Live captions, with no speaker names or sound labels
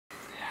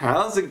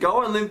How's it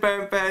going,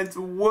 Limbam fans?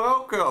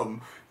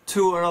 Welcome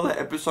to another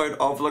episode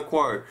of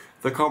LUQOTW,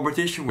 the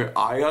competition where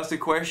I ask a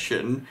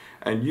question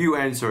and you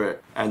answer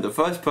it. And the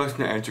first person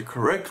to answer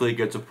correctly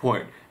gets a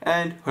point.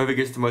 And whoever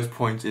gets the most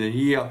points in a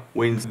year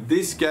wins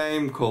this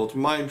game called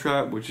Mind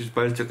Trap, which is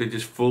basically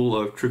just full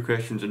of trick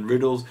questions and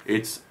riddles.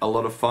 It's a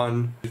lot of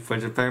fun. With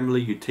friends and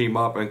family, you team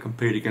up and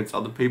compete against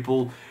other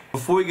people.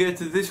 Before we get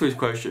to this week's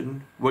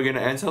question, we're going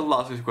to answer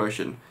last week's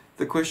question.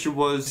 The question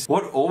was,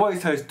 what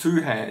always has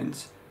two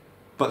hands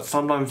but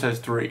sometimes has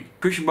three?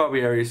 Christian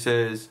Barbieri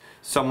says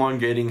someone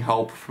getting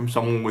help from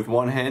someone with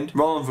one hand.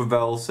 Roland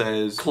Ravel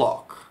says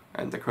clock,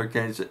 and the correct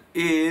answer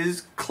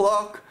is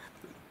clock.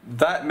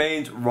 That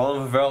means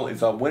Roland Ravel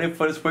is our winner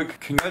for this week.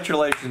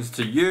 Congratulations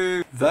to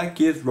you. That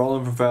gives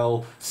Roland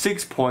Ravel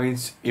 6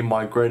 points in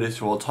my greatest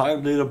of all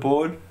time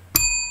leaderboard,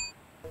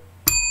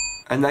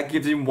 and that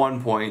gives him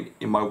 1 point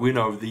in my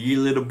winner of the year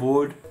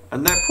leaderboard,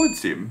 and that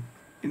puts him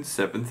in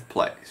 7th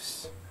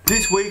place.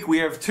 This week we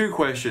have two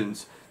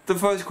questions. The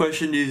first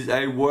question is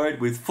a word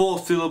with 4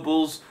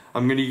 syllables.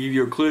 I'm going to give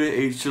you a clue to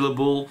each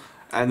syllable,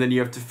 and then you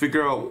have to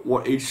figure out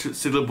what each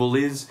syllable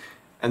is,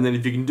 and then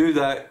if you can do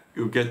that,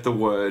 you'll get the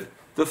word.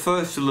 The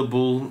first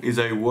syllable is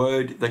a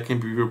word that can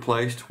be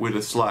replaced with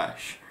a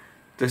slash.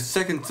 The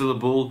second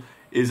syllable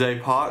is a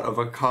part of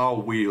a car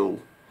wheel.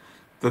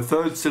 The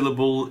third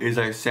syllable is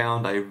a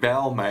sound a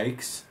vowel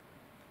makes,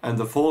 and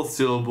the fourth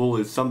syllable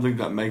is something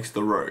that makes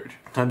the road.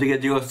 Time to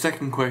get to your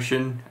second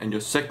question, and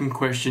your second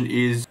question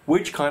is,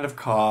 which kind of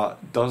car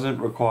doesn't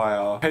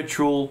require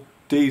petrol,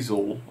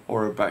 diesel,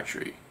 or a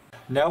battery?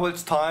 Now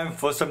it's time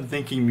for some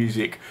thinking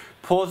music.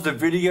 Pause the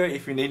video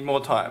if you need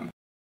more time.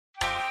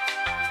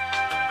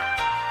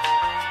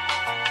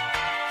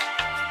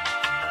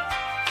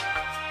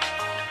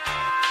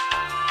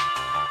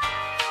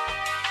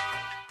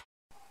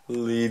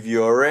 Leave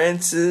your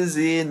answers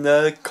in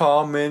the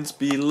comments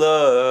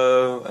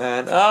below,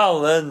 and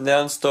I'll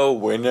announce the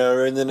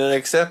winner in the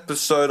next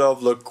episode of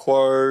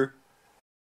LUQOTW.